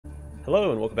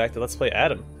Hello and welcome back to Let's Play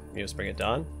Adam. Me is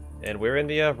BringItDon, and we're in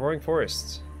the Roaring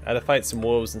Forest. I had to fight some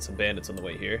wolves and some bandits on the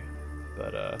way here,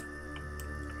 but oh,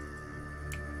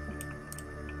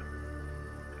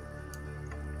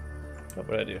 what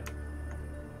did I do?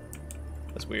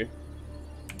 That's weird.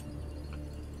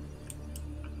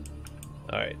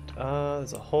 Alright,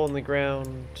 there's a hole in the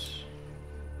ground.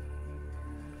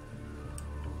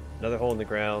 Another hole in the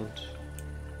ground.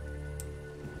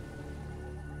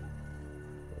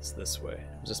 It's this way.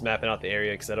 I'm just mapping out the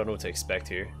area because I don't know what to expect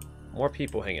here. More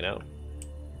people hanging out.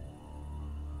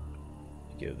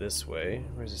 You go this way.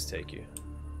 Where does this take you?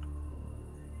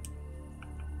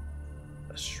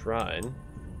 A shrine.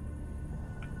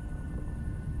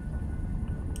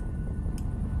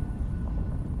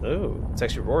 Oh, it's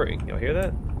actually roaring. Y'all hear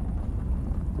that?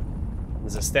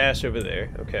 There's a stash over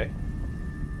there. Okay.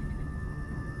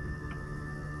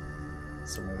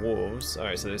 Some wolves.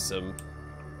 Alright, so there's some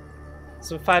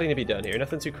fighting to be done here.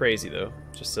 Nothing too crazy though.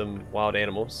 Just some wild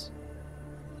animals.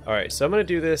 Alright, so I'm going to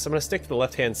do this. I'm going to stick to the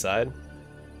left-hand side.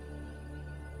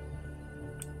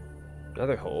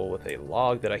 Another hole with a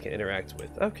log that I can interact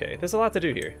with. Okay, there's a lot to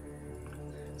do here.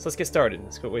 So let's get started.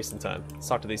 Let's quit wasting time. Let's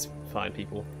talk to these fine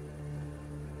people.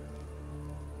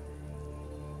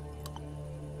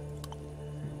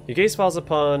 Your gaze falls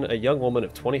upon a young woman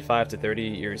of 25 to 30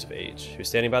 years of age, who's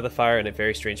standing by the fire in a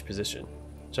very strange position.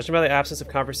 Judging by the absence of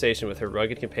conversation with her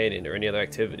rugged companion or any other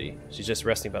activity, she's just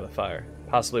resting by the fire,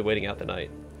 possibly waiting out the night.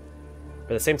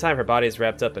 But at the same time, her body is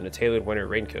wrapped up in a tailored winter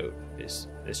raincoat. It's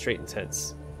straight and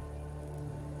tense.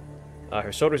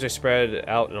 Her shoulders are spread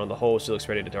out, and on the whole, she looks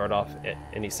ready to dart off at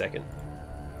any second.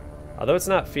 Although it's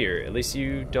not fear, at least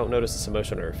you don't notice this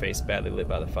emotion on her face badly lit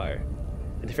by the fire.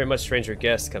 A different, much stranger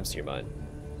guest comes to your mind.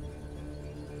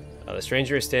 The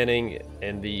stranger is standing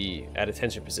in the at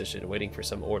attention position, waiting for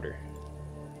some order.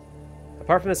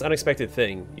 Apart from this unexpected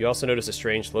thing, you also notice a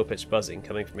strange low-pitched buzzing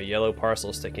coming from a yellow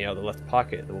parcel sticking out of the left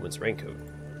pocket of the woman's raincoat.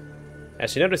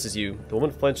 As she notices you, the woman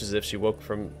flinches as if she woke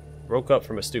up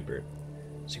from a stupor.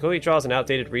 She quickly draws an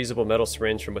outdated reusable metal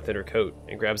syringe from within her coat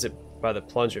and grabs it by the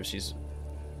plunger as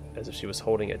if she was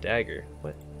holding a dagger.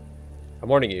 What? I'm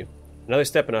warning you. Another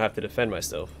step and I'll have to defend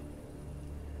myself.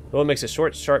 The woman makes a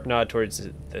short, sharp nod towards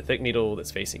the thick needle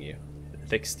that's facing you. The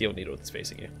thick steel needle that's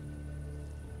facing you.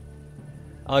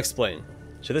 I'll explain.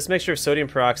 Should this mixture of sodium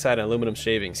peroxide and aluminum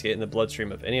shavings get in the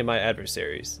bloodstream of any of my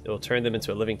adversaries, it will turn them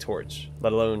into a living torch,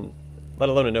 let alone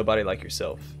a nobody like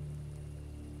yourself.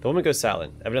 The woman goes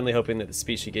silent, evidently hoping that the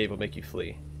speech she gave will make you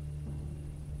flee.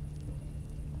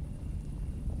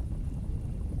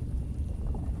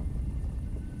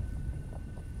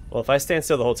 Well, if I stand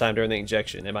still the whole time during the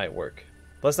injection, it might work.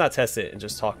 But let's not test it and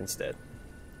just talk instead.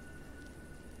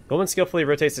 The woman skillfully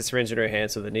rotates the syringe in her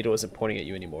hand so the needle isn't pointing at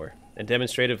you anymore, and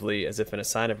demonstratively, as if in a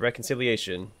sign of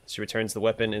reconciliation, she returns the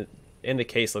weapon in the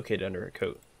case located under her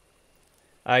coat.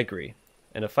 I agree.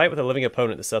 In a fight with a living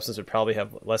opponent, the substance would probably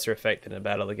have lesser effect than a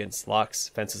battle against locks,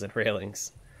 fences, and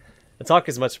railings. The talk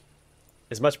is much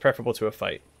preferable to a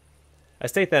fight. I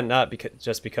state that not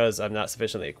just because I'm not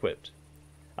sufficiently equipped.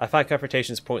 I find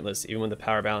confrontations pointless even when the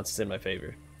power balance is in my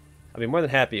favor. I'd be more than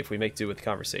happy if we make do with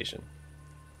conversation.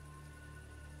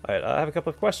 Alright, I have a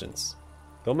couple of questions.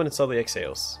 The woman slowly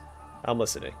exhales. I'm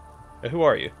listening. Now, who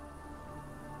are you?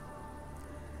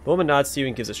 The woman nods to you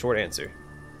and gives a short answer.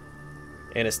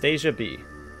 Anastasia B.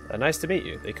 Nice to meet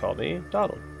you. They call me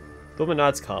Donald. The woman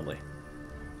nods calmly.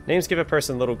 Names give a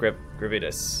person little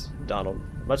gravitas, Donald.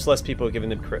 Much less than people give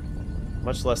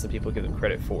them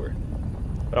credit for.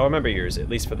 But I'll remember yours, at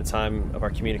least for the time of our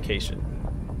communication.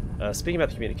 Speaking about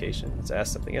the communication, let's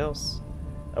ask something else.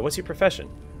 What's your profession?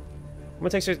 The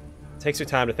woman takes her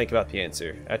time to think about the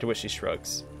answer, after which she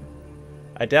shrugs.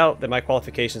 I doubt that my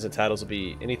qualifications and titles will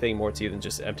be anything more to you than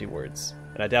just empty words,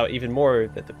 and I doubt even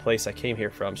more that the place I came here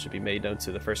from should be made known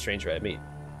to the first stranger I meet.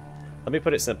 Let me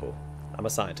put it simple. I'm a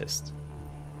scientist.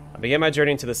 I began my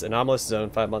journey into this anomalous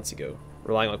zone 5 months ago,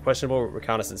 relying on questionable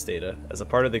reconnaissance data as a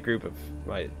part of the group of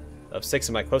 6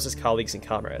 of my closest colleagues and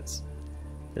comrades.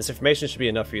 This information should be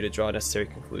enough for you to draw necessary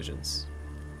conclusions.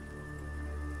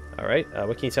 Alright,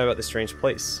 what can you tell me about this strange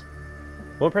place?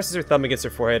 The woman presses her thumb against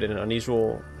her forehead in an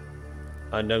unusual,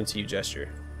 unknown-to-you gesture.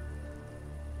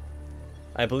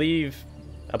 I believe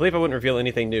I wouldn't reveal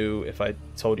anything new if I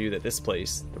told you that this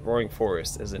place, the Roaring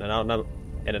Forest, is an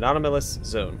anomalous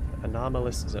zone.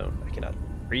 Anomalous zone. I cannot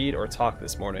read or talk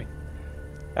this morning.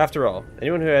 After all,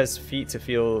 anyone who has feet to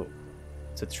feel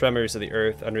the tremors of the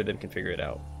earth under them can figure it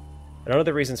out. I don't know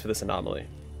the reasons for this anomaly,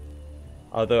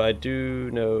 although I do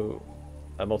know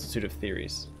a multitude of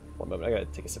theories. One moment, I gotta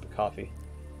take a sip of coffee.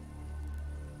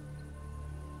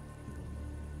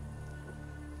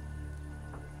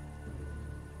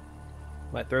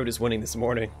 My throat is winning this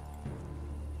morning.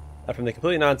 From the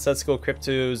completely nonsensical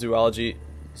cryptozoological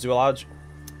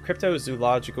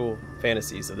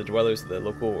fantasies of the dwellers of the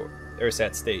local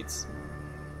ersatz states,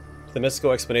 to the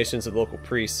mystical explanations of the local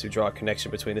priests who draw a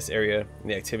connection between this area and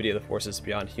the activity of the forces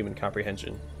beyond human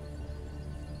comprehension.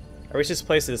 I reach this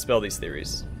place to dispel these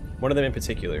theories, one of them in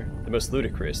particular, the most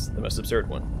ludicrous, the most absurd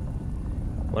one.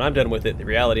 When I'm done with it, the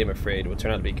reality, I'm afraid, will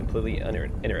turn out to be completely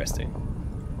uninteresting.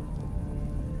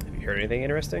 Have you heard anything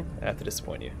interesting? I have to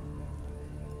disappoint you.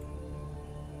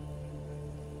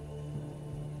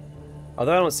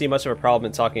 Although I don't see much of a problem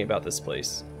in talking about this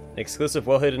place, an exclusive,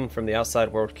 well-hidden from the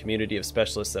outside world community of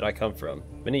specialists that I come from,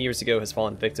 many years ago has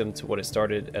fallen victim to what has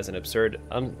started as an absurd,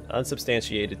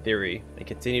 unsubstantiated theory and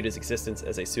continued its existence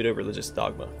as a pseudo-religious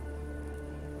dogma.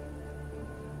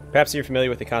 Perhaps you're familiar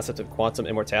with the concept of quantum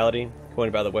immortality,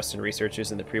 coined by the Western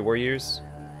researchers in the pre-war years.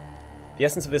 The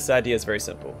essence of this idea is very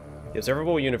simple. The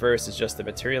observable universe is just the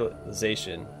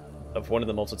materialization of one of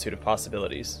the multitude of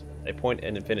possibilities, a point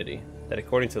in infinity, that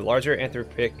according to the larger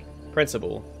anthropic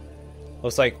principle,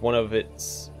 looks like the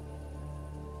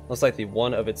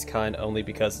one of its kind only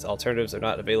because its alternatives are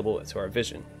not available to our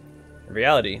vision. In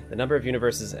reality, the number of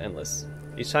universes is endless.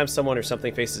 Each time someone or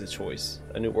something faces a choice,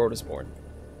 a new world is born.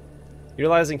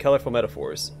 Utilizing colorful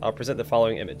metaphors, I'll present the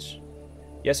following image.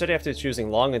 Yesterday, after choosing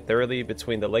long and thoroughly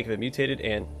between the leg of a mutated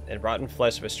ant and rotten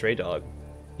flesh of a stray dog,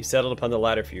 you settled upon the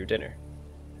latter for your dinner.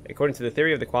 According to the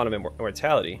theory of the quantum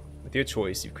immortality, with your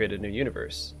choice, you've created a new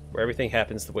universe, where everything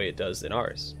happens the way it does in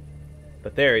ours.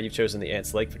 But there, you've chosen the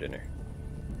ant's leg for dinner.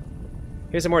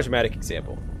 Here's a more dramatic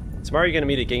example. Tomorrow you're going to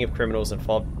meet a gang of criminals and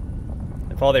fall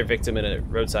their victim in a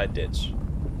roadside ditch.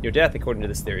 Your death, according to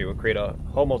this theory, will create a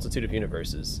whole multitude of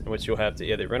universes, in which you'll have to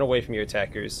either run away from your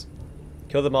attackers,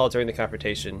 kill them all during the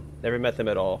confrontation, never met them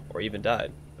at all, or even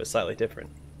died, but slightly different.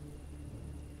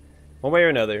 One way or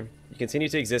another, you continue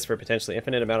to exist for a potentially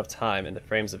infinite amount of time in the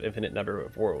frames of infinite number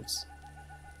of worlds.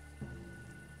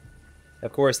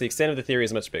 Of course, the extent of the theory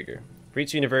is much bigger. For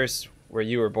each universe where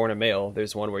you were born a male,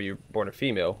 there's one where you were born a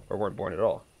female, or weren't born at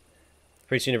all.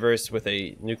 For each universe with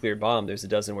a nuclear bomb, there's a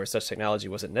dozen where such technology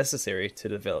wasn't necessary to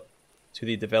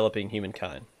the developing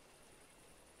humankind.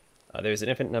 There's an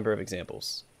infinite number of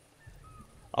examples.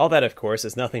 All that, of course,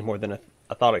 is nothing more than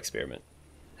a thought experiment.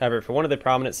 However, for one of the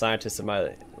prominent scientists of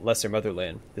my lesser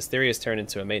motherland, this theory has turned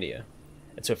into a mania,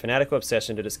 into a fanatical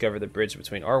obsession to discover the bridge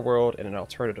between our world and an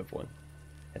alternative one,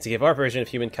 and to give our version of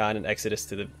humankind an exodus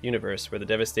to the universe where the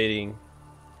devastating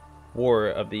war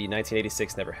of the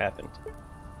 1986 never happened.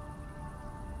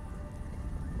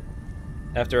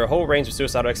 After a whole range of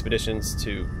suicidal expeditions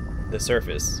to the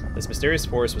surface, this mysterious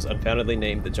force was unfoundedly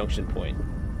named the Junction Point,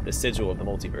 the sigil of the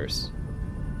multiverse.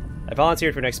 I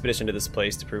volunteered for an expedition to this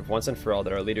place to prove once and for all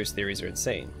that our leader's theories are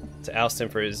insane, to oust him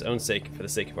for his own sake and for the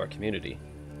sake of our community,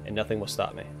 and nothing will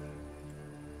stop me.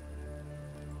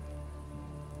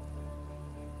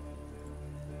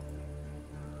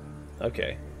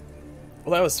 Okay.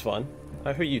 Well, that was fun. Who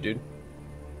are you, dude?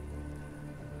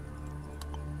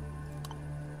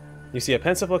 You see a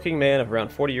pensive-looking man of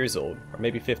around 40 years old, or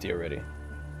maybe 50 already.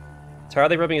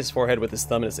 Tiredly rubbing his forehead with his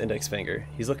thumb and his index finger,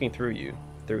 he's looking through you,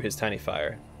 through his tiny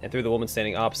fire, and through the woman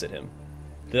standing opposite him.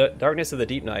 The darkness of the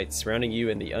deep night surrounding you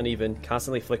and the uneven,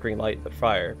 constantly flickering light of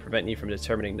fire prevent you from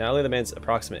determining not only the man's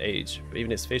approximate age, but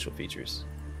even his facial features.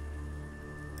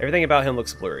 Everything about him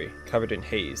looks blurry, covered in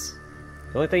haze.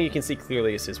 The only thing you can see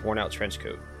clearly is his worn-out trench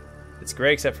coat. It's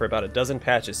gray except for about a dozen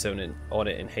patches sewn on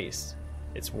it in haste.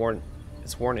 It's worn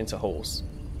into holes.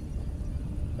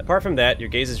 Apart from that, your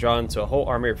gaze is drawn to a whole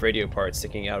army of radio parts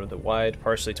sticking out of the wide,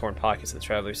 partially torn pockets of the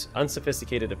traveler's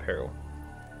unsophisticated apparel.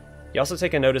 You also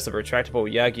take a notice of a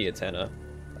retractable Yagi antenna,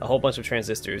 a whole bunch of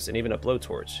transistors, and even a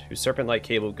blowtorch, whose serpent-like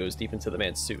cable goes deep into the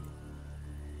man's suit.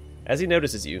 As he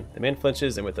notices you, the man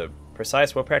flinches and with a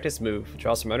precise, well-practiced move,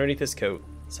 draws from underneath his coat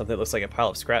something that looks like a pile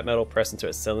of scrap metal pressed into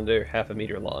a cylinder half a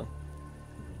meter long.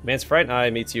 The man's frightened eye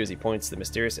meets you as he points the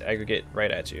mysterious aggregate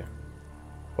right at you.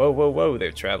 Whoa, whoa, whoa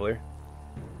there, traveler.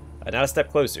 Now a step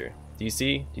closer. Do you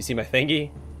see my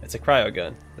thingy? It's a cryo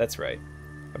gun. That's right.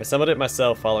 I've assembled it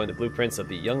myself following the blueprints of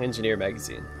the Young Engineer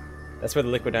magazine. That's where the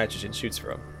liquid nitrogen shoots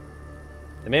from.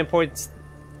 The man points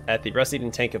at the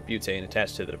rust-eaten tank of butane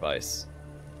attached to the device.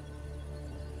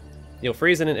 You'll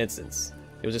freeze in an instant.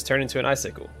 You'll just turn into an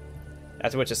icicle.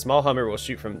 After which a small hummer will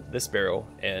shoot from this barrel,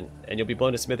 and you'll be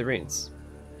blown to smithereens.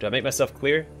 Do I make myself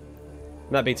clear?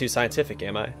 I'm not being too scientific,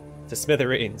 am I? To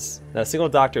smithereens. Not a single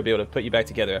doctor will be able to put you back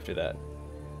together after that.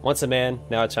 Once a man,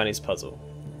 now a Chinese puzzle.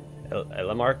 A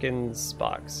Lamarckin's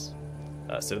box.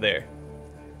 So there.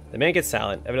 The man gets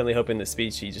silent, evidently hoping the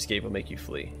speech he just gave will make you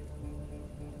flee.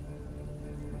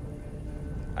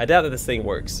 I doubt that this thing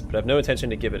works, but I have no intention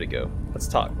to give it a go. Let's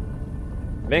talk.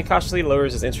 The man cautiously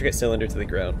lowers his intricate cylinder to the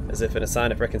ground, as if in a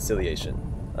sign of reconciliation.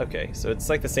 Okay, so it's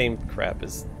like the same crap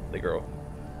as the girl.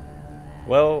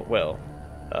 Well.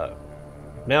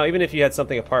 Now, even if you had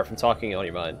something apart from talking on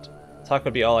your mind, talk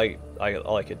would be all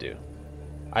I could do.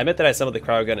 I admit that I assembled the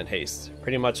cryogun in haste,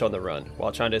 pretty much on the run,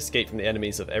 while trying to escape from the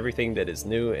enemies of everything that is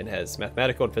new and has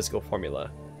mathematical and physical formula.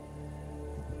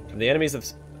 From the enemies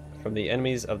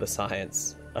of the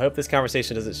science. I hope this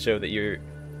conversation doesn't show that you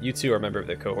two are a member of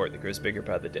the cohort that grows bigger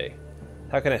by the day.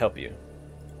 How can I help you?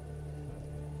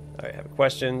 Alright, have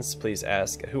questions? Please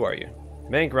ask. Who are you? The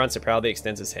man grunts and proudly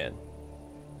extends his hand.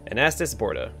 Anastas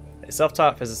Borda, a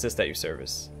self-taught physicist at your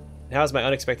service. And how is my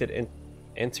unexpected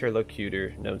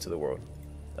interlocutor known to the world?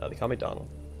 They call me Donald.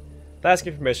 Without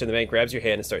asking permission, the man grabs your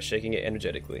hand and starts shaking it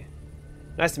energetically.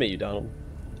 Nice to meet you, Donald.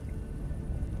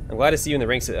 I'm glad to see you in the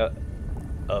ranks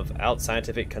of Out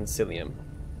Scientific Concilium.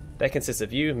 That consists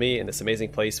of you, me, and this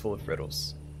amazing place full of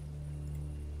riddles.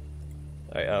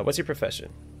 Alright, what's your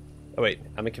profession? Oh wait,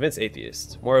 I'm a convinced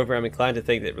atheist. Moreover, I'm inclined to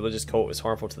think that religious cult is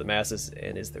harmful to the masses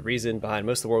and is the reason behind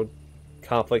most of the world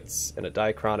conflicts and a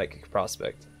diachronic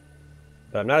prospect.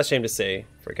 But I'm not ashamed to say,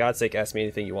 for God's sake, ask me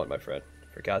anything you want, my friend.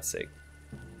 For God's sake.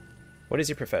 What is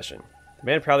your profession? The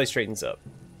man proudly straightens up.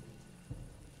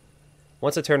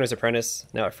 Once a turner's apprentice,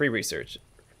 now a free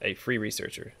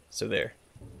researcher. So there.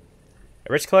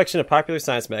 A rich collection of popular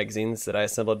science magazines that I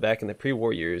assembled back in the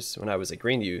pre-war years when I was a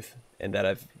green youth, and that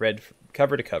I've read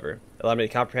cover to cover, allowed me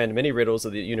to comprehend many riddles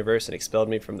of the universe and expelled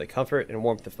me from the comfort and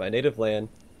warmth of my native land,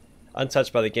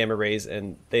 untouched by the gamma rays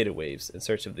and theta waves, in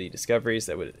search of the discoveries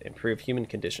that would improve human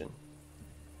condition.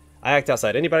 I act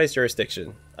outside anybody's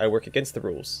jurisdiction. I work against the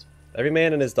rules. Every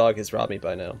man and his dog has robbed me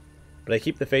by now, but I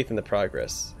keep the faith in the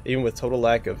progress, even with total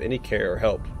lack of any care or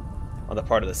help on the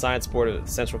part of the Science Board of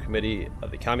the Central Committee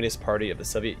of the Communist Party of the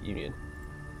Soviet Union.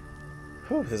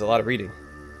 Whew, there's a lot of reading.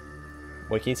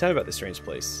 What can you tell me about this strange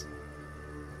place?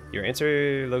 Your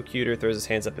interlocutor throws his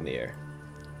hands up in the air.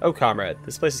 Oh, comrade,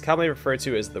 this place is commonly referred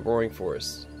to as the Roaring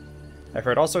Forest. I've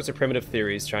heard all sorts of primitive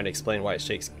theories trying to explain why it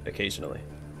shakes occasionally.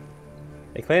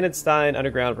 A clandestine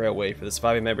underground railway for the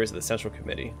surviving members of the Central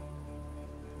Committee.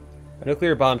 A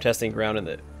nuclear bomb testing ground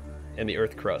in the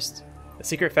Earth crust. A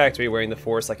secret factory wearing the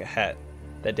forest like a hat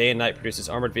that day and night produces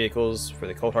armored vehicles for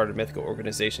the cold-hearted mythical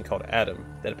organization called Atom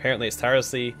that apparently is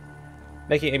tirelessly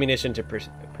making ammunition to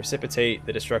precipitate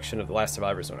the destruction of the last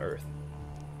survivors on Earth.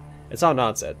 It's all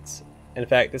nonsense. In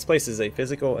fact, this place is a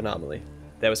physical anomaly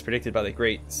that was predicted by the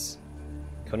greats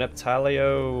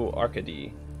Koneptalio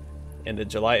Arkady in the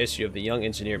July issue of the Young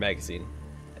Engineer magazine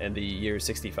in the year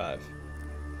 65.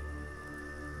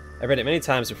 I read it many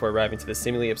times before arriving to this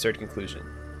seemingly absurd conclusion,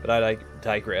 but I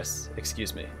digress.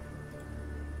 Excuse me.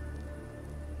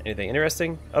 Anything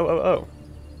interesting? Oh.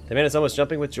 The man is almost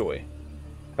jumping with joy.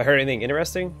 Have I heard anything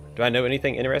interesting? Do I know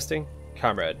anything interesting?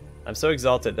 Comrade, I'm so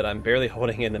exalted that I'm barely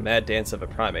holding in the mad dance of a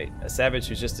primate, a savage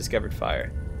who's just discovered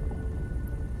fire.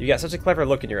 You got such a clever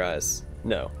look in your eyes.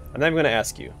 No, I'm not even going to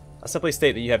ask you. I'll simply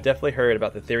state that you have definitely heard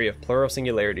about the theory of plural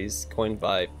singularities coined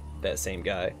by that same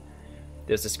guy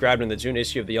that was described in the June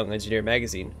issue of the Young Engineer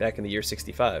magazine back in the year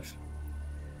 65.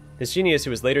 This genius, who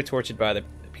was later tortured by the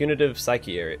punitive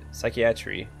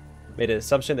psychiatry, made an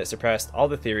assumption that surpassed all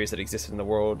the theories that existed in the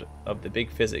world of the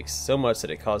big physics so much that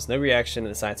it caused no reaction in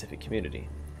the scientific community.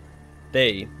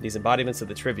 They, these embodiments of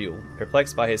the trivial,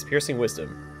 perplexed by his piercing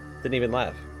wisdom, didn't even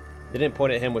laugh. They didn't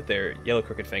point at him with their yellow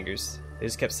crooked fingers. They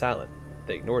just kept silent.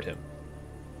 They ignored him.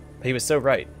 But he was so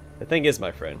right. The thing is,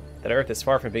 my friend, that Earth is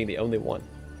far from being the only one.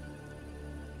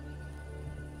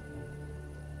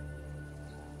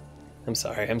 I'm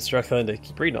sorry, I'm struggling to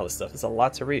keep reading all this stuff. There's a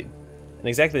lot to read. In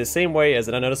exactly the same way as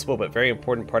an unnoticeable but very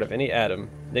important part of any atom,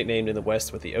 nicknamed in the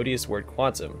West with the odious word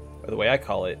quantum, or the way I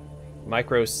call it,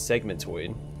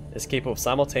 microsegmentoid, is capable of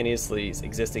simultaneously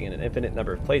existing in an infinite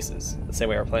number of places, the same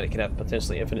way our planet can have a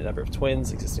potentially infinite number of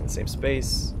twins existing in the same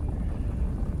space.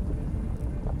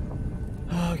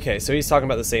 Okay, so he's talking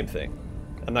about the same thing.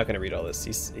 I'm not going to read all this.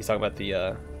 He's talking about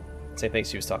the same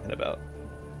things she was talking about.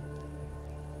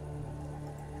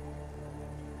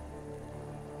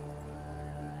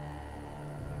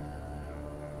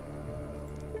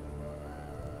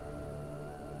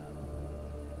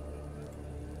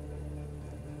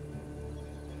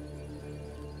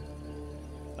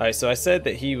 Alright, so I said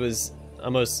that he's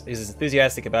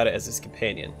enthusiastic about it as his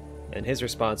companion, and his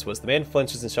response was, the man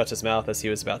flinches and shuts his mouth as he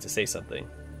was about to say something.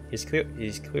 He's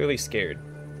clearly scared.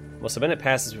 Almost a minute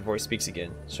passes before he speaks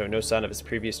again, showing no sign of his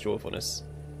previous joyfulness.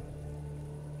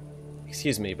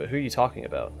 Excuse me, but who are you talking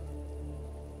about?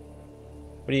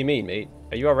 What do you mean, mate?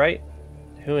 Are you alright?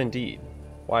 Who indeed?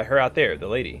 Why, her out there, the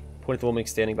lady, pointed the woman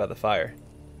standing by the fire.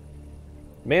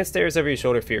 The man stares over his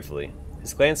shoulder fearfully.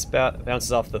 His glance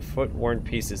bounces off the foot-worn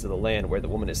pieces of the land where the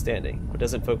woman is standing, but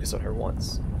doesn't focus on her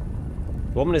once.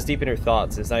 The woman is deep in her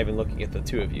thoughts and is not even looking at the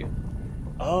two of you.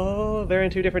 Oh, they're in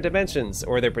two different dimensions,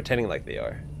 or they're pretending like they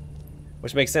are.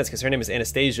 Which makes sense, because her name is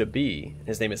Anastasia B, and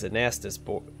his name is Anastas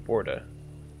Borda.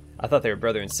 I thought they were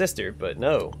brother and sister, but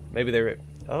no. Maybe they're...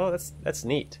 Oh, that's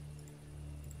neat.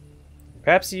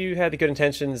 Perhaps you had good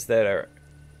intentions that are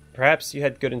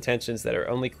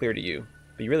only clear to you,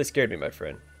 but you really scared me, my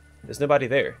friend. There's nobody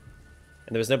there.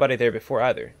 And there was nobody there before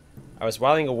either. I was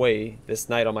whiling away this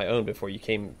night on my own before you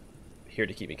came here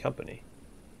to keep me company.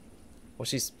 Well,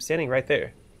 she's standing right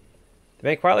there. The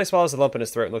man quietly swallows the lump in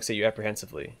his throat and looks at you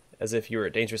apprehensively, as if you were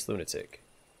a dangerous lunatic.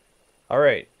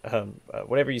 Alright,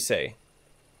 whatever you say.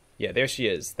 Yeah, there she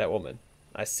is, that woman.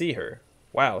 I see her.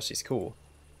 Wow, she's cool.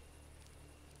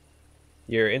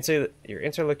 Your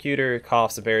interlocutor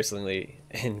coughs embarrassingly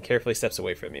and carefully steps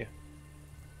away from you.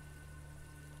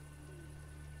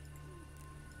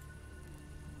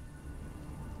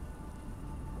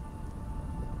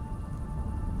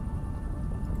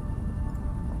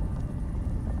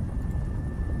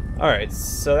 Alright,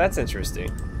 so that's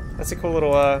interesting. That's a cool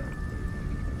little,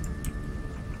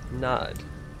 nod.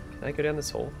 Can I go down this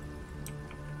hole?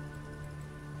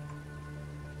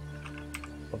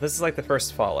 Well, this is like the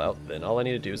first Fallout, then all I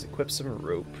need to do is equip some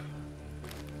rope.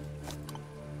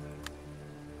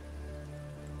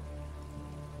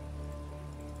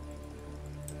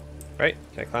 Right,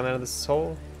 can I climb out of this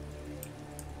hole?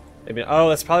 Maybe, oh,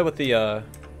 that's probably what the,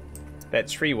 that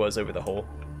tree was over the hole.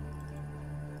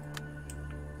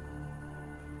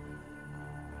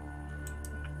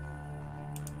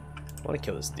 I want to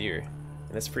kill this deer,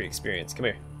 and that's free experience. Come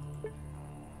here.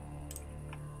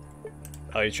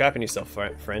 Oh, you're trapping yourself,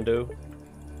 friendo.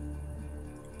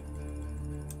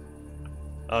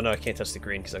 Oh no, I can't touch the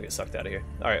green because I'll get sucked out of here.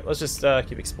 Alright, let's just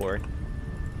keep exploring.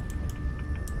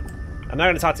 I'm not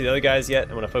going to talk to the other guys yet.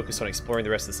 I'm going to focus on exploring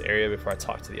the rest of this area before I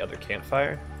talk to the other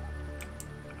campfire.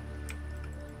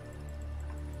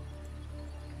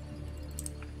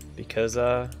 Because,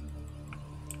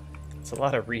 it's a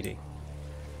lot of reading.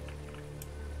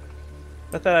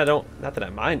 Not that I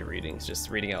mind reading, it's just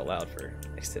reading out loud for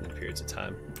extended periods of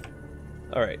time.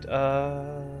 Alright,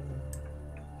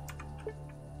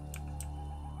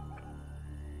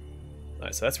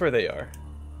 Alright, so that's where they are.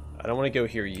 I don't want to go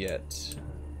here yet.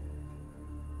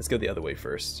 Let's go the other way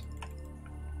first.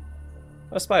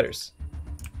 Oh, spiders.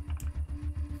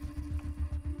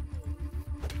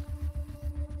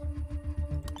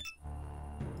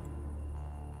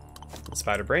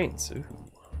 Spider brains, ooh.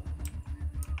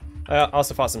 I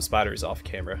also fought some spiders off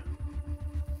camera.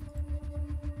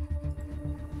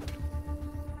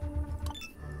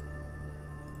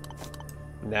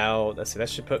 Now, let's see, that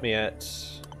should put me at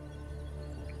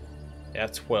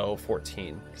 12,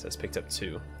 14, because that's picked up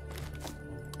 2.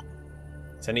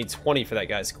 So I need 20 for that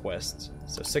guy's quest,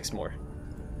 so 6 more.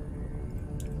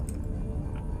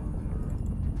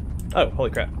 Oh, holy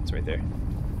crap, it's right there.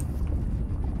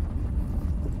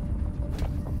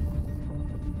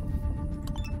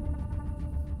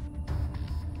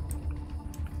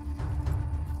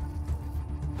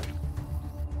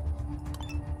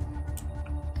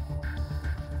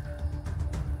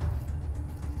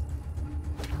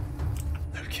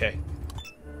 Okay.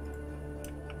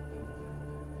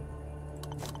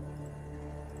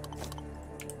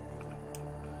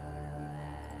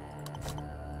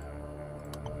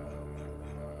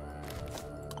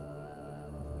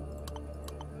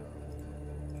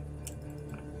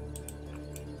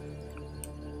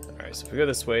 Alright, so if we go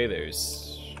this way,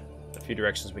 there's a few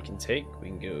directions we can take. We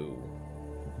can go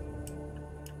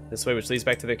this way, which leads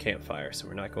back to the campfire, so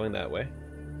we're not going that way.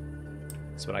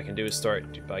 So what I can do is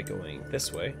start by going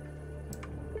this way.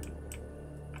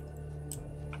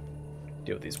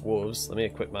 Deal with these wolves. Let me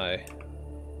equip my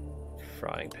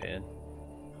frying pan.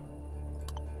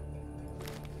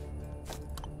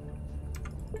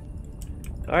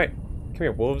 Alright, come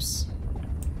here, wolves.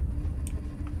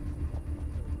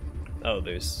 Oh,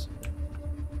 there's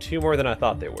 2 more than I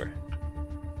thought there were.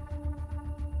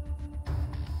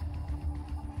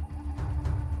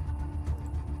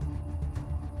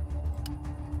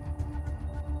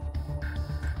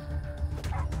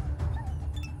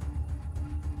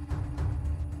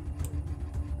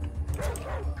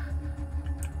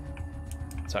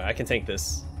 Sorry, I can tank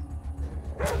this.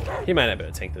 He might not be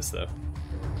able to tank this, though.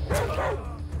 I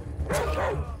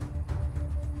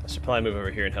should probably move over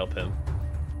here and help him.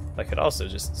 I could also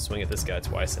just swing at this guy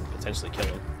twice and potentially kill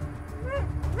him.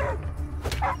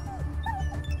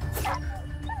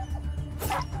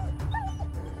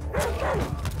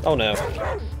 Oh no.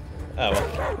 Oh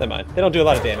well, never mind. They don't do a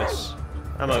lot of damage.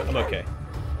 I'm okay.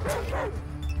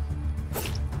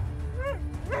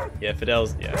 Yeah,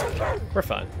 Fidel's... yeah. We're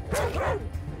fine.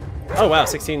 Oh wow,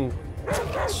 16...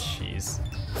 Jeez.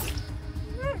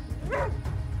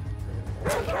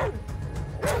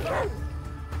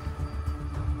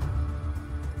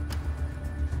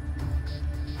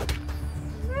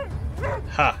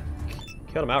 Ha!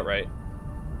 Killed him outright.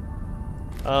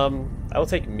 I will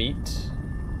take meat.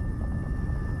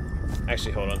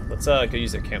 Actually, hold on. Let's go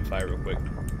use their campfire real quick.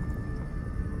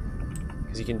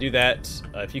 Because you can do that.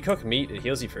 If you cook meat, it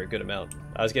heals you for a good amount.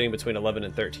 I was getting between 11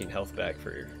 and 13 health back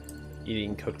for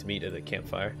eating cooked meat at a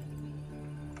campfire.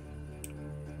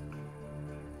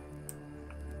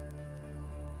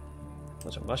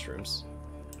 Bunch of mushrooms.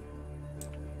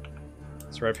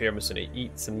 So right up here, I'm just gonna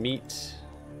eat some meat.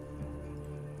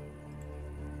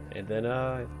 And then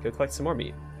go collect some more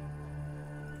meat.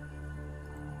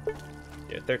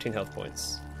 Yeah, 13 health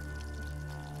points.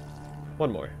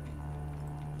 One more.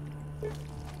 There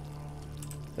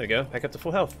we go, back up to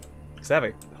full health. Because I have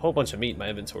a whole bunch of meat in my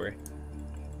inventory.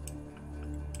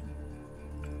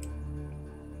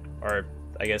 Or,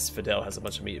 I guess Fidel has a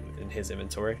bunch of meat in his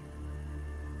inventory.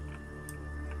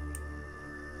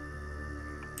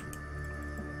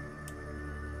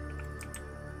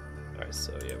 Alright,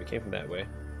 so yeah, we came from that way.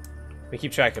 We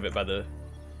keep track of it by the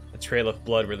trail of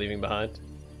blood we're leaving behind.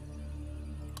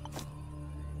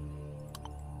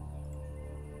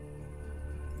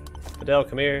 Fidel,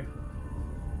 come here.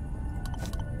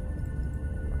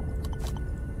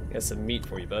 Got some meat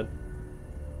for you, bud.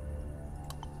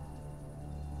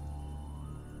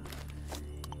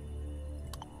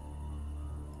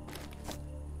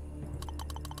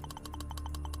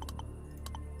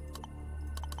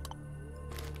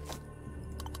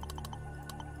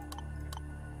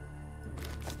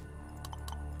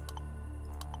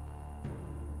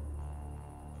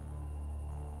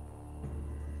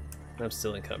 I'm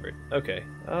still encumbered. Okay,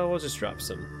 we'll just drop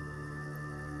some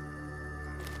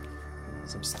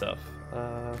stuff.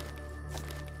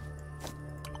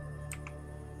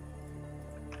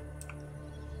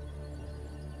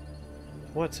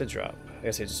 What to drop? I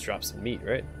guess I just drop some meat,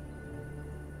 right?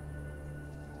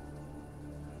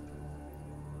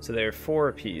 So they're 4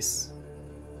 apiece.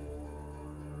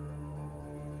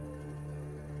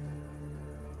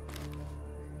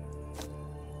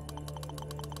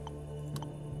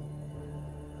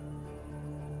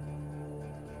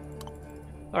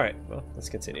 Alright, well, let's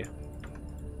continue.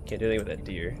 Can't do anything with that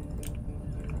deer.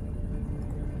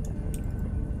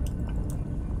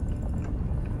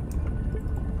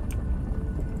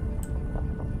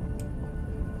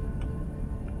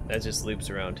 That just loops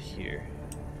around here.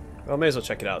 Well, may as well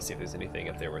check it out, see if there's anything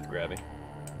up there worth grabbing.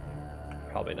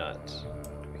 Probably not.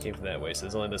 We came from that way, so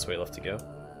there's only this way left to go.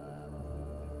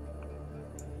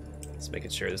 Just making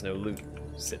sure there's no loot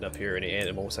sitting up here, any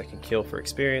animals I can kill for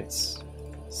experience.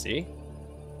 See?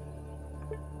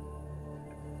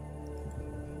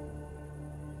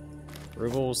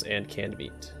 Rubles and canned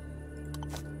meat.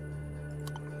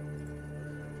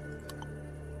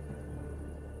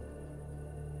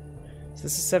 So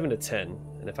this is 7 to 10,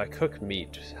 and if I cook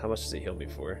meat, how much does it heal me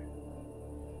for?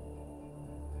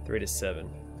 3 to 7.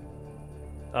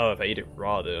 Oh, if I eat it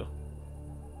raw though.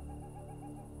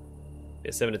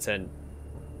 Yeah, 7 to 10.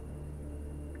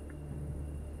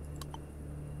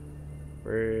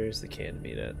 Where's the canned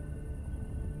meat at?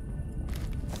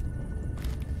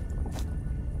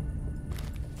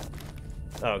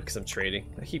 Oh, because I'm trading.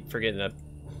 I keep forgetting that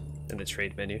in the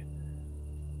trade menu.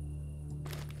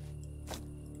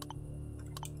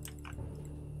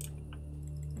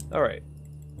 Alright.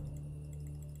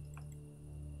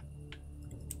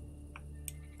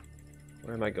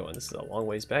 Where am I going? This is a long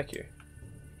ways back here.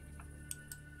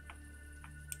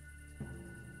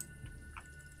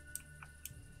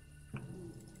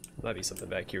 Might be something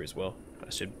back here as well. I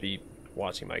should be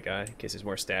watching my guy in case there's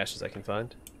more stashes I can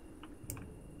find.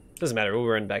 Doesn't matter, we'll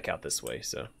run back out this way,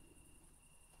 so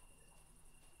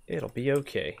it'll be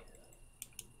okay.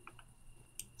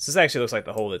 This actually looks like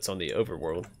the hole that's on the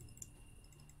overworld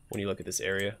when you look at this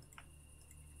area.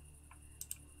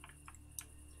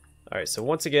 Alright, so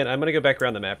once again, I'm going to go back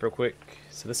around the map real quick.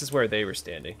 So this is where they were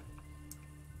standing.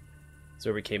 This is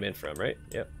where we came in from, right?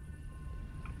 Yep.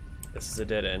 This is a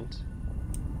dead end.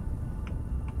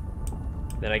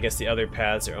 Then I guess the other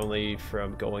paths are only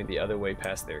from going the other way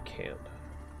past their camp.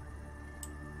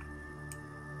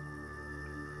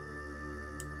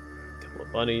 Couple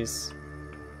of bunnies.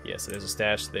 Yeah, so there's a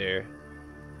stash there.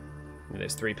 And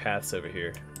there's 3 paths over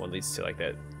here. One leads to like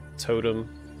that totem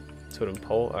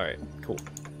pole. Alright, cool.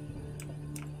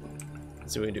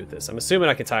 Let's see what we can do with this. I'm assuming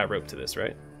I can tie a rope to this,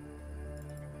 right?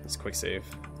 Let's quick save.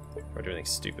 Or do anything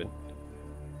stupid.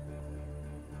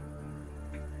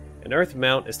 An earth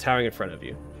mount is towering in front of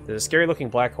you. There's a scary looking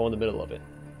black hole in the middle of it.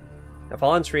 A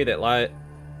fallen tree that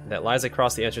lies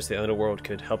across the entrance to the underworld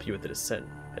could help you with the descent.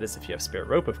 That is if you have spare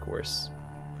rope, of course.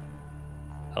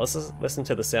 Now let's listen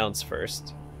to the sounds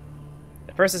first.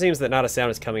 At first it seems that not a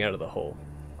sound is coming out of the hole.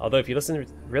 Although if you listen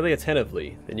really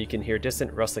attentively, then you can hear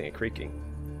distant rustling and creaking.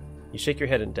 You shake your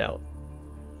head in doubt.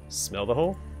 Smell the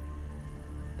hole?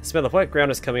 The smell of wet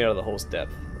ground is coming out of the hole's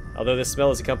depth. Although this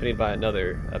smell is accompanied by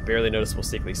another, a barely noticeable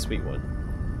sickly sweet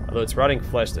one. Although it's rotting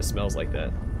flesh that smells like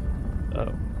that.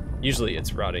 Oh. Usually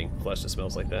it's rotting flesh that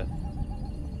smells like that.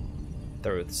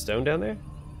 Throw the stone down there?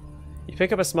 You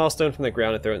pick up a small stone from the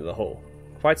ground and throw it into the hole.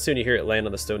 Quite soon you hear it land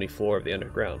on the stony floor of the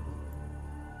underground.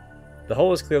 The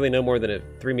hole is clearly no more than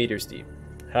 3 meters deep.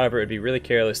 However, it would be really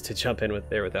careless to jump in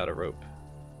there without a rope.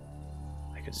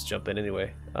 I could just jump in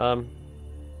anyway.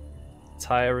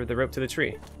 Tie the rope to the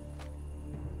tree.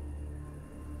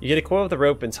 You get a coil of the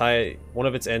rope and tie one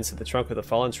of its ends to the trunk of the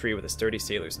fallen tree with a sturdy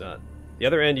sailor's knot. The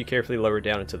other end you carefully lower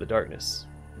down into the darkness.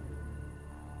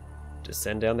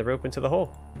 Descend down the rope into the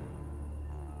hole.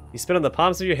 You spin on the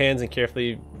palms of your hands and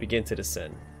carefully begin to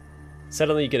descend.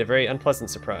 Suddenly you get a very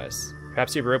unpleasant surprise.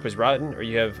 Perhaps your rope is rotten or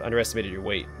you have underestimated your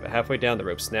weight, but halfway down the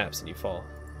rope snaps and you fall.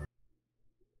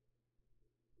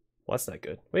 Well, that's not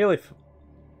good. We only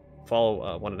fall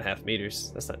 1.5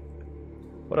 meters. That's not...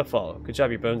 What a fall. Good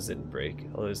job your bones didn't break,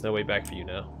 although there's no way back for you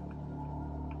now.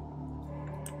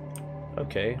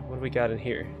 Okay, what do we got in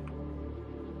here?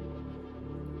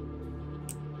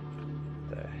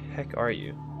 The heck are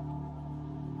you?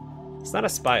 It's not a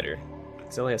spider.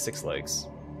 It only has 6 legs.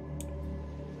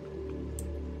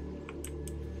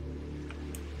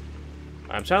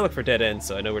 I'm trying to look for dead ends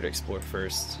so I know where to explore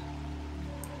first.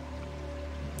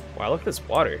 Wow, look at this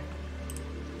water.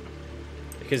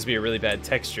 It could just be a really bad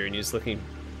texture and you're just looking...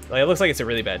 Like, it looks like it's a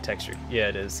really bad texture. Yeah,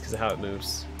 it is, because of how it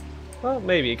moves. Well,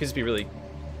 maybe. It could just be really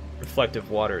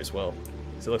reflective water as well,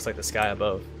 because it looks like the sky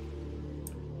above.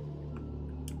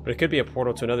 But it could be a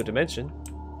portal to another dimension.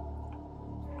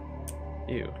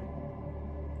 Ew.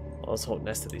 Well, there's a whole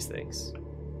nest of these things.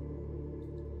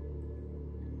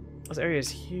 This area is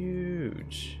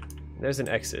huge. There's an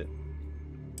exit.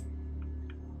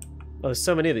 Oh, there's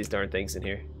so many of these darn things in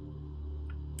here.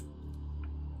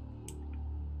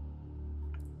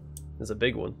 There's a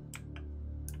big one.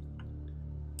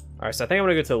 Alright, so I think I'm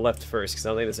gonna go to the left first, because I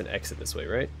don't think there's an exit this way,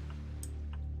 right?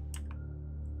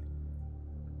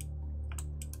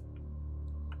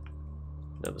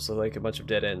 No, this looks like a bunch of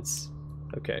dead ends.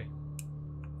 Okay.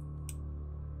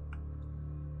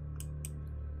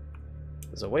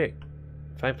 There's a way.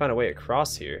 If I can find a way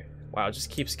across here. Wow, it just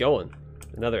keeps going.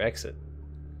 Another exit.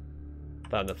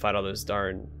 Thought to fight all those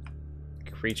darn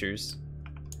creatures.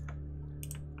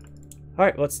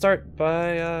 Alright, let's start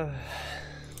by, I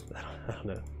don't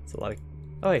know. It's a lot of...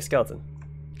 Oh, hey, skeleton.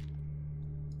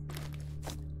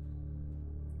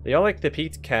 The Oleg the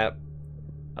Pete Cap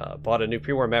bought a new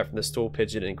pre-war map from the Stool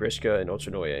Pigeon in Grishka and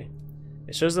Ultranoye.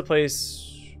 It shows the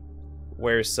place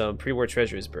where some pre-war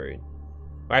treasure is buried.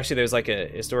 Well, actually, there's like a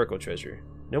historical treasure.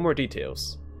 No more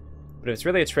details. But if it's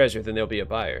really a treasure, then there'll be a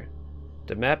buyer.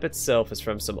 The map itself is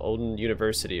from some olden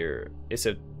university or it's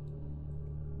a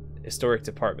historic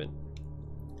department.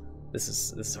 This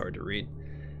is hard to read.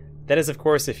 That is, of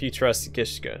course, if you trust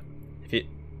Gishka.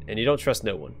 And you don't trust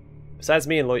no one. Besides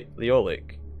me and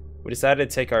Leolik, we decided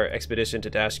to take our expedition to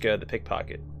Dashka the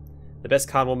Pickpocket, the best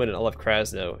con woman in all of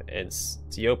Krasno, and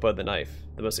Stiopa the Knife,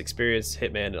 the most experienced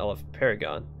hitman in all of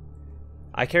Paragon.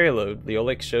 I carry a load,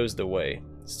 Leolik shows the way,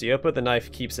 Stiopa the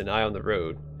Knife keeps an eye on the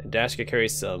road, and Dashka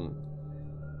carries some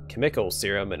chemical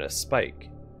serum and a spike.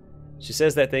 She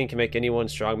says that thing can make anyone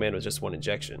strongman with just one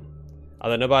injection.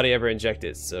 Although nobody ever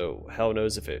injected, so hell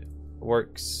knows if it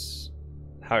works,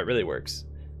 how it really works.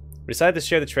 We decided to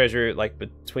share the treasure like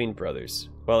between brothers.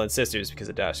 Well, and sisters because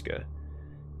of Dashka.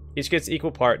 Each gets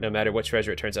equal part no matter what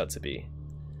treasure it turns out to be.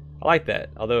 I like that,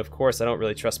 although of course I don't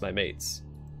really trust my mates.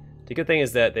 The good thing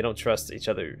is that they don't trust each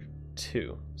other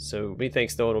too. So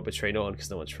methinks no one will betray no one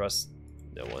because no one trusts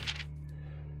no one.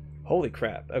 Holy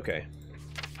crap, okay.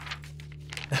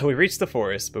 We reached the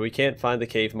forest, but we can't find the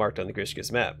cave marked on the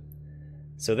Grishka's map.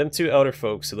 So them two elder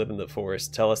folks who live in the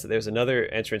forest tell us that there's another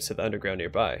entrance to the underground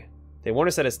nearby. They warn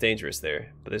us that it's dangerous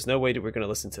there, but there's no way that we're going to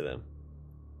listen to them.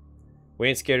 We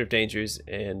ain't scared of dangers,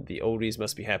 and the oldies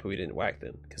must be happy we didn't whack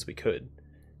them, because we could.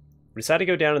 We decided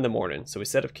to go down in the morning, so we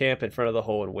set up camp in front of the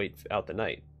hole and wait out the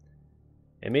night.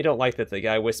 And me don't like that the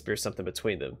guy whispers something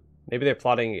between them. Maybe they're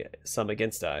plotting some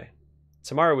against I.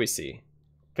 Tomorrow we see.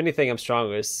 If anything, I'm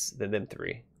stronger than them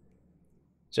three.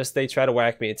 Just they try to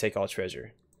whack me and take all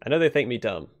treasure. I know they think me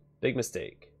dumb. Big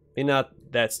mistake. Me not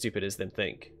that stupid as them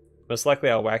think. Most likely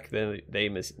I'll whack they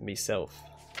myself.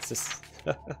 It's just...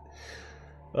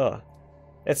 oh.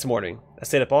 It's morning. I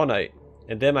stayed up all night.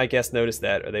 And them I guess noticed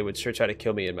that, or they would sure try to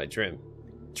kill me in my dream.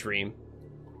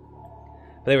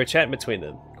 But they were chatting between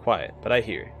them. Quiet, but I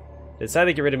hear. They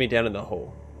decided to get rid of me down in the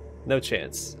hole. No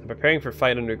chance. I'm preparing for a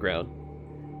fight underground.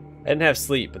 I didn't have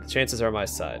sleep, but the chances are on my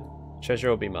side. Treasure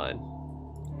will be mine.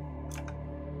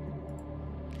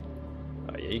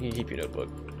 Oh yeah, you can keep your notebook.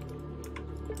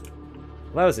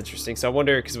 Well, that was interesting. So I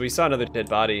wonder, because we saw another dead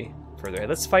body further ahead.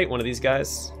 Let's fight one of these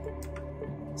guys.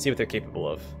 See what they're capable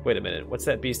of. Wait a minute. What's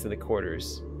that beast in the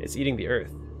quarters? It's eating the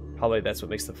earth. Probably that's what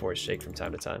makes the forest shake from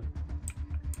time to time.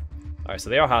 Alright, so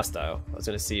they are hostile. I was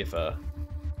going to see if... Alright,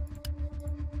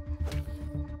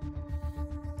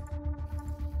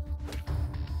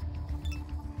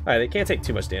 they can't take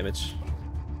too much damage.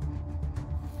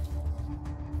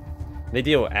 They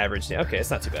deal average damage. Okay, it's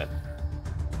not too bad.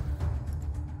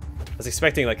 I was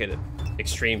expecting like an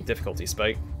extreme difficulty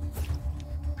spike.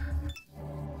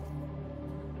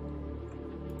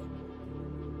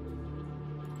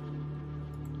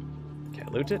 Can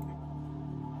I loot it?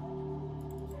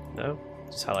 No?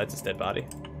 Just highlights its dead body.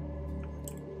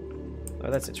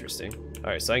 Oh, that's interesting.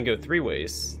 Alright, so I can go 3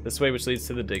 ways. This way, which leads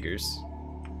to the diggers.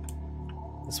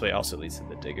 This way also leads to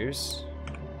the diggers.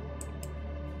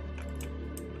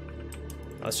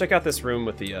 Let's check out this room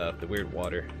with the weird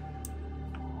water.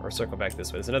 Or circle back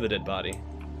this way. There's another dead body.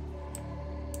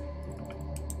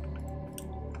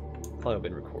 How long have I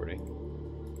been recording?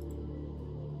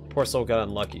 Poor soul got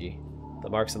unlucky. The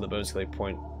marks on the bones clearly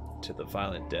point to the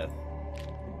violent death.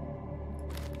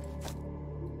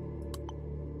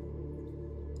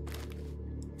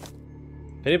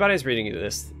 If anybody's reading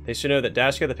this, they should know that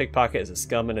Dashka the pickpocket is a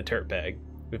scum and a dirtbag.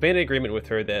 We've made an agreement with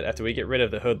her that after we get rid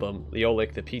of the hoodlum,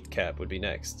 Leolik the Pete Cap would be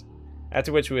next.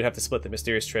 After which we would have to split the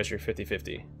mysterious treasure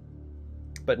 50-50.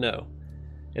 But no.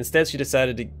 Instead she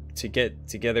decided to get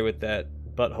together with that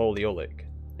butthole Leolik.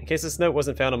 In case this note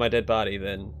wasn't found on my dead body,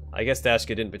 then I guess Dashka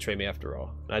didn't betray me after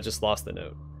all, and I just lost the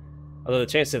note. Although the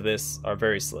chances of this are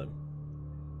very slim.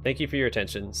 Thank you for your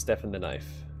attention, Stefan the Knife.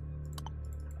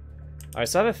 Alright,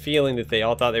 so I have a feeling that they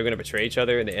all thought they were going to betray each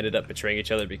other, and they ended up betraying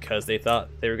each other because they thought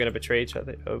they were going to betray each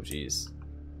other. Oh, jeez.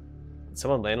 Did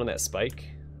someone land on that spike?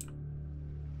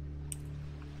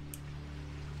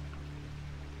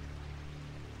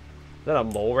 Is that a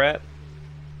mole rat?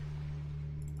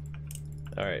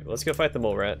 Alright, well, let's go fight the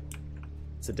mole rat.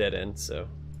 It's a dead end, so...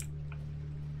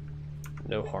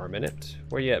 no harm in it.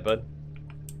 Where you at, bud?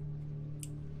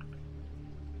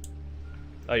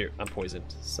 Oh, I'm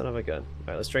poisoned. Son of a gun.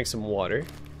 Alright, let's drink some water.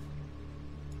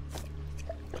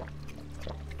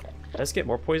 Let's get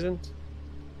more poisoned.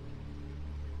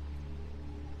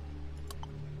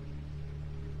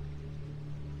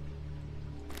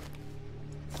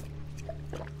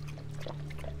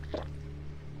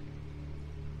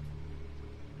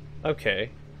 Okay.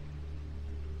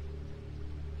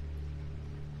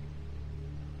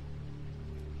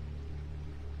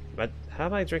 But how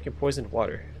am I drinking poisoned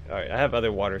water? Alright, I have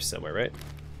other water somewhere, right?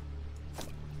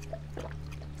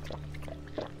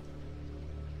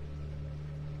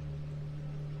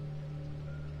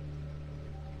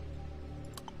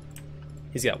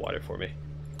 He's got water for me.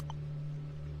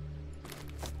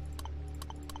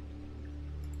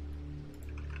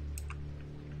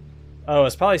 Oh,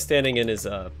 it's probably standing in his,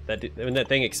 when that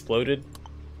thing exploded.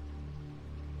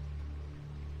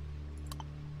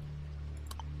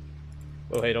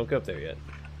 Oh, hey, don't go up there yet.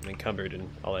 I'm encumbered and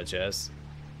all that jazz.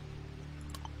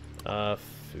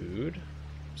 Food.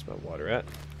 Where's my water at?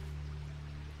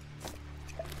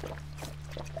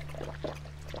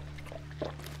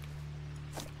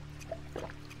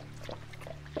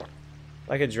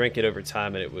 I could drink it over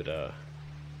time and it would, or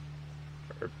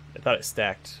I thought it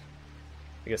stacked.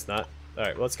 I guess not.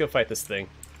 Alright, well, let's go fight this thing.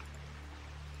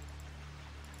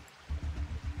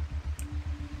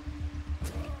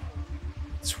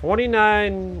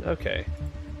 $29. Okay.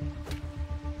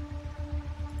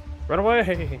 Run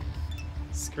away!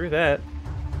 Screw that.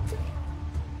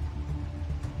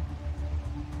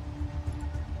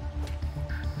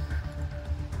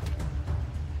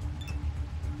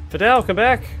 Fidel, come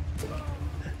back!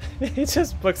 He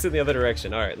just books in the other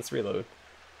direction. Alright, let's reload.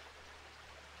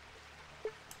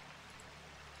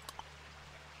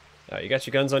 Alright, you got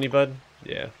your guns on you, bud?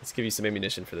 Yeah, let's give you some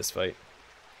ammunition for this fight.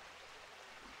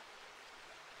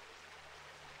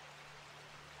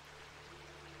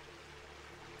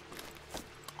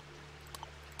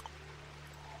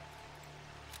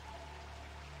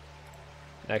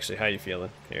 Actually, how you feeling?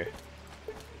 Here.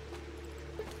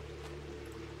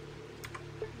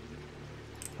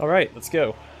 Alright, let's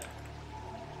go.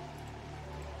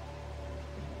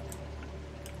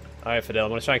 Alright, Fidel,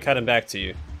 I'm gonna try and cut him back to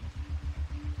you.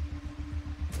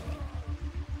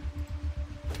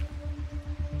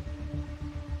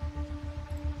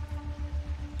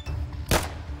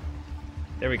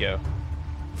 There we go.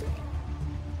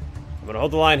 I'm gonna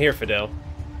hold the line here, Fidel.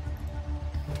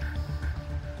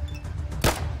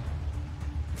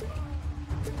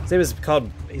 His name is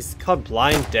he's called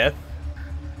Blind Death.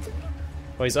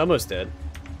 Well, he's almost dead.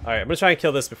 Alright, I'm gonna try and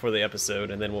kill this before the episode,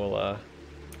 and then we'll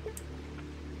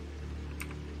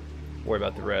worry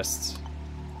about the rest.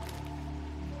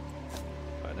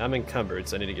 Alright, now I'm encumbered,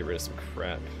 so I need to get rid of some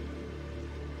crap.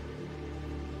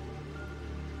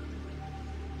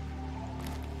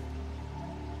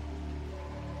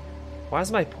 Why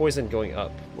is my poison going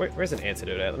up? Where's an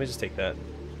antidote at? Let me just take that.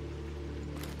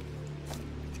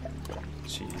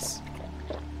 Jeez.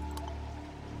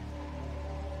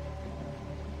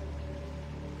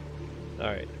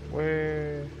 Alright,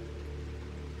 where...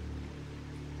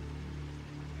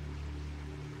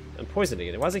 I'm poisoning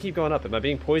it. Why does it keep going up? Am I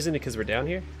being poisoned because we're down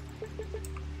here?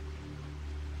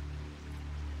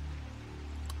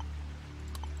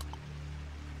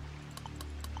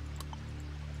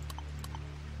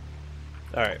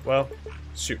 Alright, well,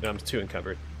 shoot, now I'm too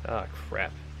encumbered. Ah,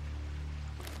 crap.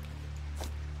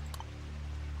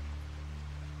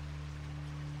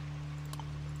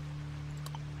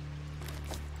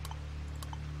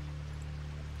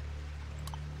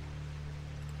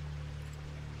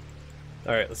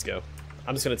 Alright, let's go.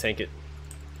 I'm just gonna tank it.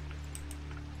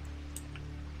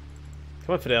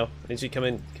 Come on, Fidel. I need you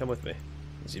to come with me. I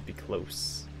need you to be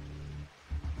close.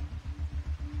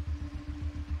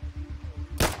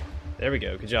 There we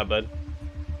go. Good job, bud.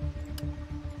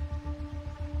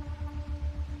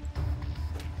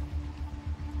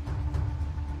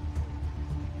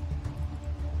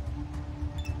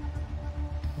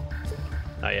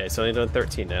 Oh yeah, it's only done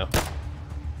 13 now.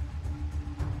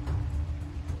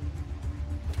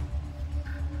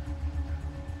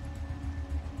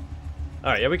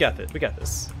 Alright, yeah, we got this. We got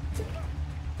this.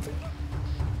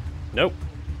 Nope.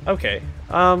 Okay.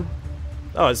 Oh,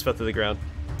 I just fell through the ground.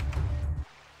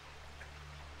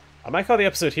 I might call the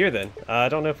episode here then. I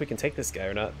don't know if we can take this guy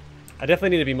or not. I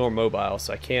definitely need to be more mobile,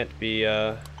 so I can't be,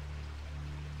 Yeah,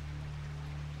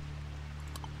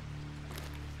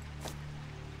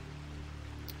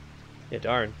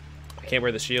 darn. I can't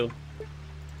wear the shield. So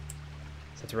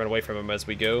I have to run away from him as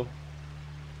we go.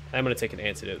 I'm gonna take an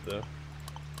antidote, though.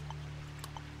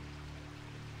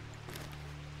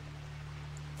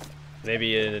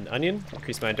 Maybe an onion?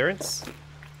 Increase my endurance?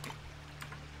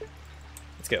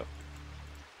 Let's go.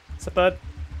 What's up, bud?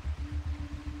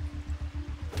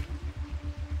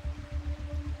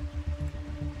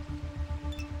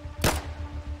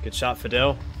 Good shot,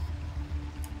 Fidel.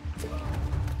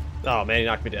 Oh man, he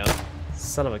knocked me down.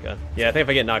 Son of a gun. Yeah, I think if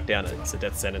I get knocked down, it's a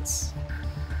death sentence.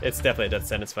 It's definitely a death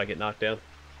sentence if I get knocked down.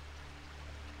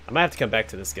 I might have to come back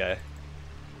to this guy.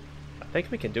 I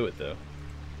think we can do it, though.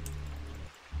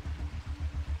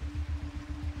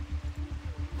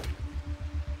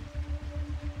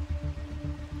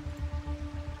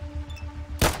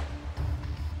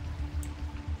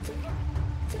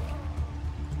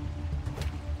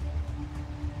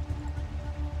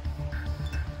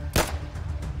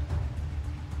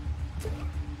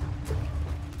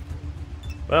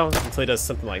 Well, until he does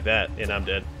something like that, and I'm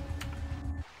dead.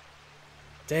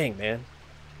 Dang, man.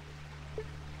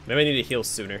 Maybe I need to heal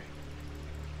sooner.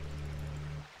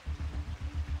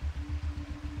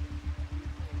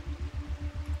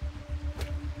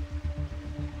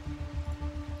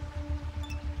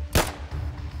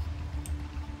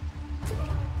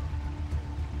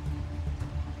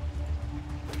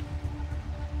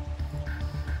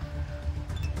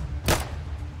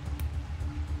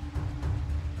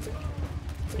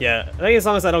 Yeah, I think as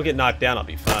long as I don't get knocked down, I'll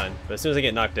be fine. But as soon as I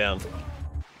get knocked down,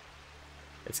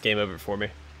 it's game over for me.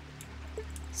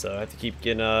 So I have to keep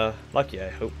getting lucky, I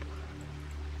hope.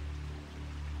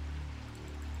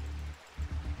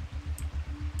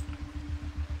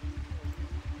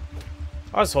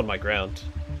 I'll just hold my ground.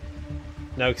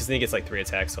 No, because then he gets like 3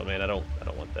 attacks on me, and I don't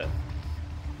want that.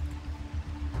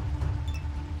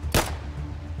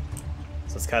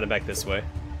 So let's cut him back this way.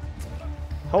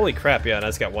 Holy crap, yeah, and I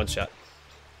just got one shot.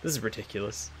 This is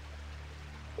ridiculous.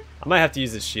 I might have to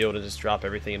use this shield and just drop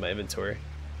everything in my inventory.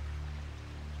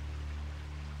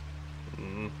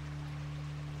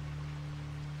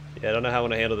 Yeah, I don't know how I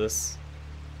want to handle this.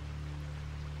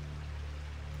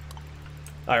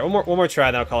 Alright, one more try,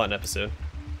 then I'll call it an episode.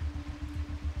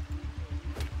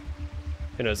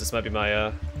 Who knows, this might be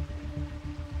my,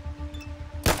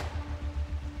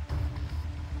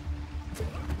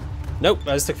 Nope,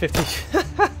 I just took 50.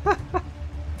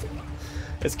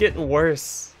 It's getting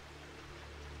worse.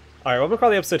 Alright, well, I'm gonna call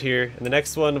the episode here. And the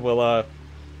next one, we'll,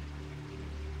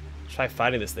 try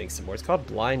fighting this thing some more. It's called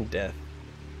Blind Death.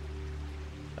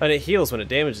 And it heals when it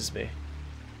damages me.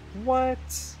 What?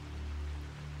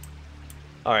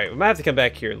 Alright, we might have to come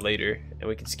back here later, and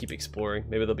we can just keep exploring.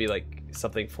 Maybe there'll be, like,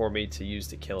 something for me to use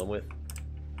to kill him with.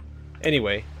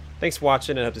 Anyway, thanks for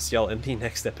watching, and I hope to see y'all in the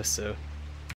next episode.